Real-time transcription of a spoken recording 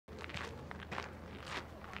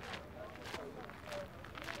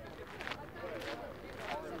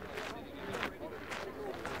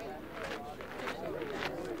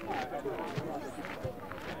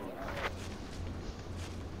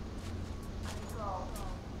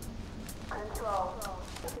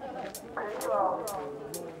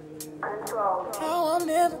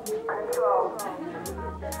living.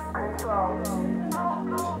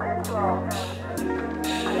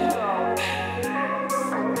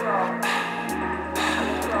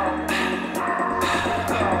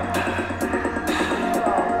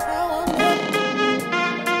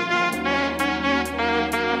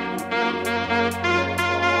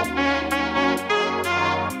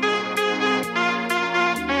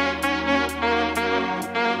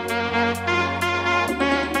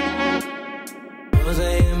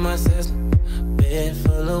 My system, bed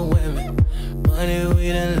full of women, money,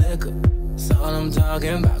 weed, and liquor. That's all I'm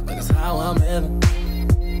talking about, but that's how I'm living.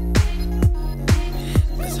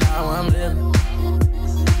 That's how I'm living.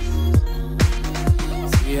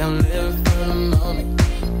 See, I'm living for the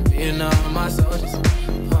moment, being all my soldiers,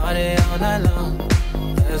 party all night long.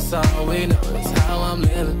 That's all we know, that's how I'm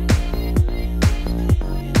living.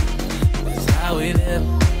 That's how we live.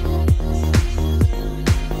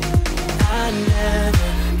 I never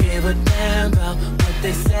give a damn about what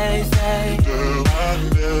they say.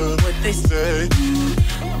 What they say.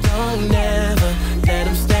 Don't never let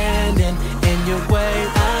them standing in your way.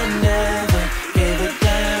 I never give a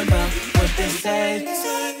damn about what they say.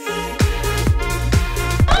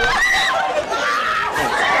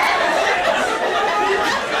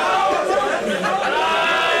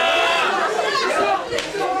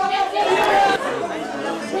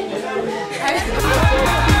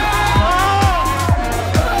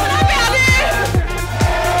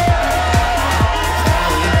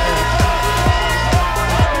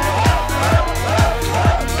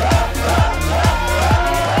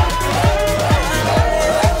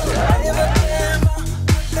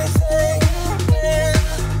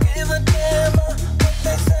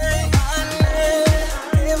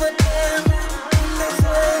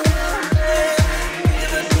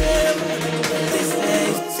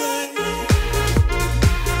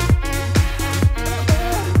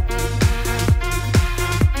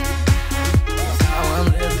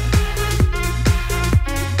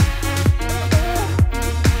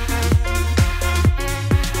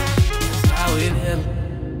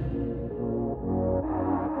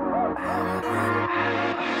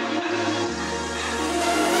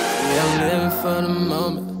 For the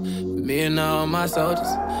moment, me and all my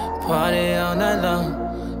soldiers, party all night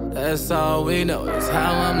long. That's all we know, that's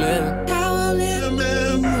how I'm living. How I'm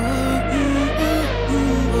living.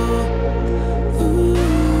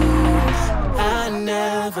 I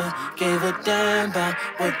never gave a damn about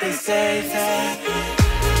what they say.